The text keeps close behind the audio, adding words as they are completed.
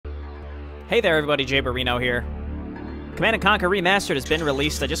Hey there everybody, Jay Barino here. Command and Conquer Remastered has been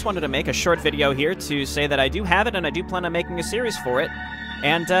released. I just wanted to make a short video here to say that I do have it and I do plan on making a series for it.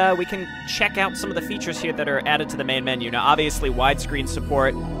 And we can check out some of the features here that are added to the main menu. Now obviously widescreen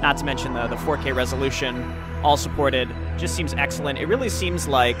support, not to mention the 4K resolution, all supported, just seems excellent. It really seems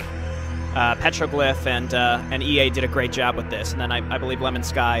like Petroglyph and EA did a great job with this. And then I believe Lemon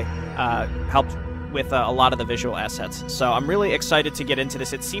Sky helped with a lot of the visual assets. So I'm really excited to get into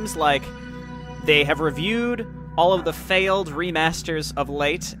this. It seems like they have reviewed all of the failed remasters of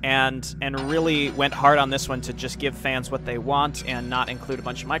late and really went hard on this one to just give fans what they want and not include a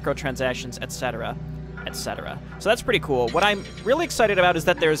bunch of microtransactions, etc., etc. So that's pretty cool. What I'm really excited about is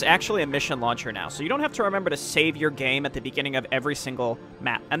that there's actually a mission launcher now, so you don't have to remember to save your game at the beginning of every single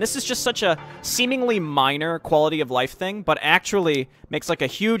map. And this is just such a seemingly minor quality of life thing, but actually makes like a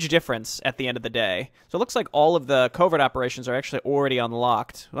huge difference at the end of the day. So it looks like all of the covert operations are actually already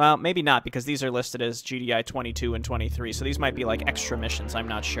unlocked. Well, maybe not, because these are listed as GDI 22 and 23, so these might be like extra missions, I'm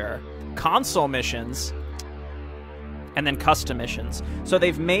not sure. Console missions, and then custom missions. So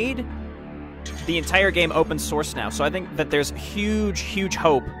they've made the entire game open source now, so I think that there's huge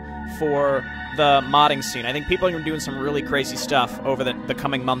hope for the modding scene. I think people are doing some really crazy stuff over the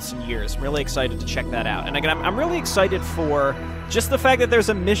coming months and years. I'm really excited to check that out. And again, I'm really excited for just the fact that there's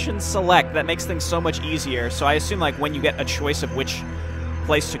a mission select that makes things so much easier. So I assume like when you get a choice of which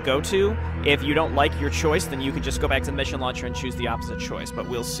place to go to, if you don't like your choice, then you can just go back to the mission launcher and choose the opposite choice, but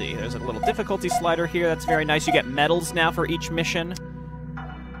we'll see. There's a little difficulty slider here, that's very nice. You get medals now for each mission.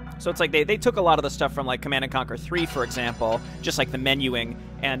 So it's like they took a lot of the stuff from like Command and Conquer 3, for example, just like the menuing,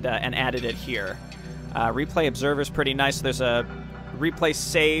 and added it here. Replay Observer is pretty nice. There's a replay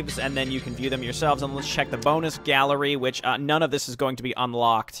saves, and then you can view them yourselves. And let's check the bonus gallery, which none of this is going to be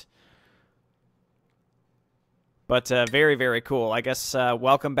unlocked. But very cool. I guess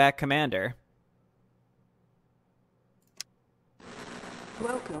welcome back, Commander.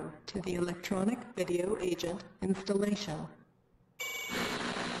 Welcome to the Electronic Video Agent installation.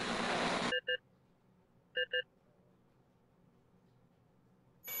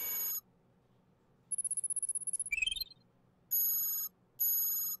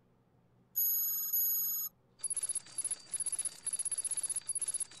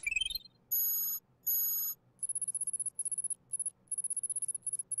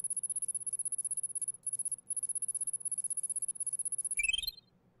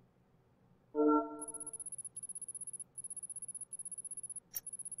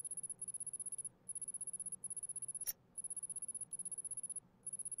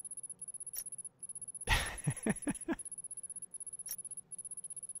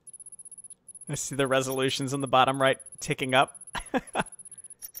 I see the resolutions in the bottom right ticking up.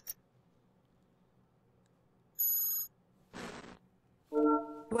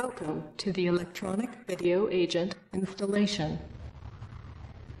 Welcome to the Electronic Video Agent installation.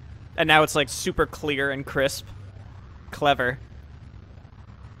 And now it's like super clear and crisp. Clever.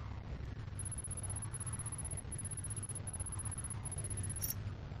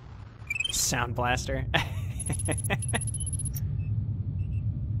 Sound blaster.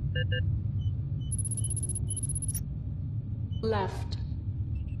 Left,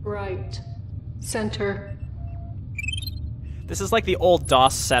 right, center. This is like the old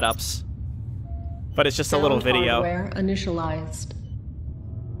DOS setups, but it's just a little video. Hardware initialized.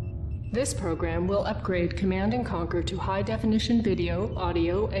 This program will upgrade Command and Conquer to high-definition video,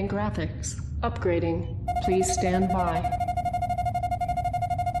 audio, and graphics. Upgrading. Please stand by.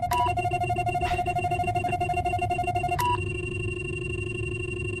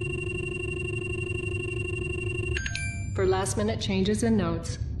 For last-minute changes and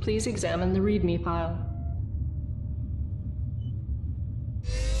notes, please examine the README file.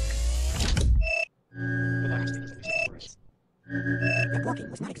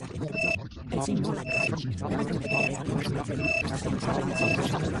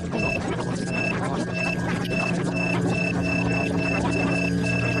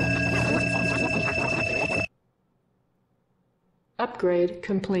 Upgrade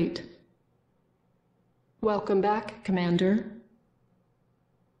complete. Welcome back, Commander.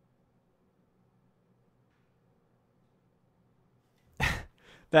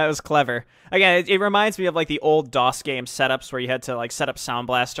 That was clever. Again, it reminds me of like the old DOS game setups where you had to like set up Sound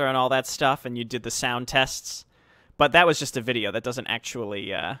Blaster and all that stuff, and you did the sound tests. But that was just a video. That doesn't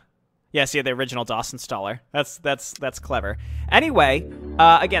actually. Yeah, see the original DOS installer. That's clever. Anyway,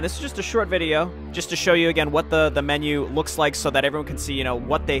 again, this is just a short video, just to show you again what the menu looks like, so that everyone can see, you know,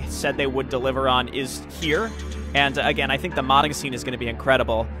 what they said they would deliver on is here. And again, I think the modding scene is going to be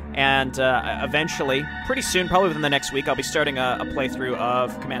incredible. And eventually, pretty soon, probably within the next week, I'll be starting a playthrough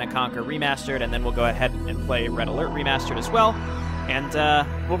of Command and Conquer Remastered, and then we'll go ahead and play Red Alert Remastered as well. And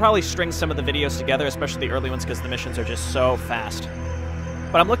we'll probably string some of the videos together, especially the early ones, because the missions are just so fast.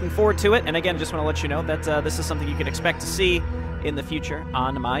 But I'm looking forward to it, and again, just want to let you know that this is something you can expect to see in the future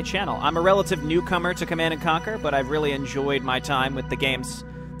on my channel. I'm a relative newcomer to Command and Conquer, but I've really enjoyed my time with the games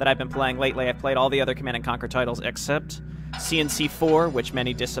that I've been playing lately. I've played all the other Command and Conquer titles except CnC 4, which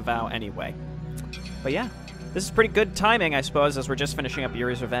many disavow anyway. But yeah, this is pretty good timing, I suppose, as we're just finishing up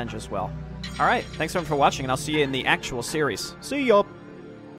Yuri's Revenge as well. Alright, thanks everyone for watching, and I'll see you in the actual series. See ya!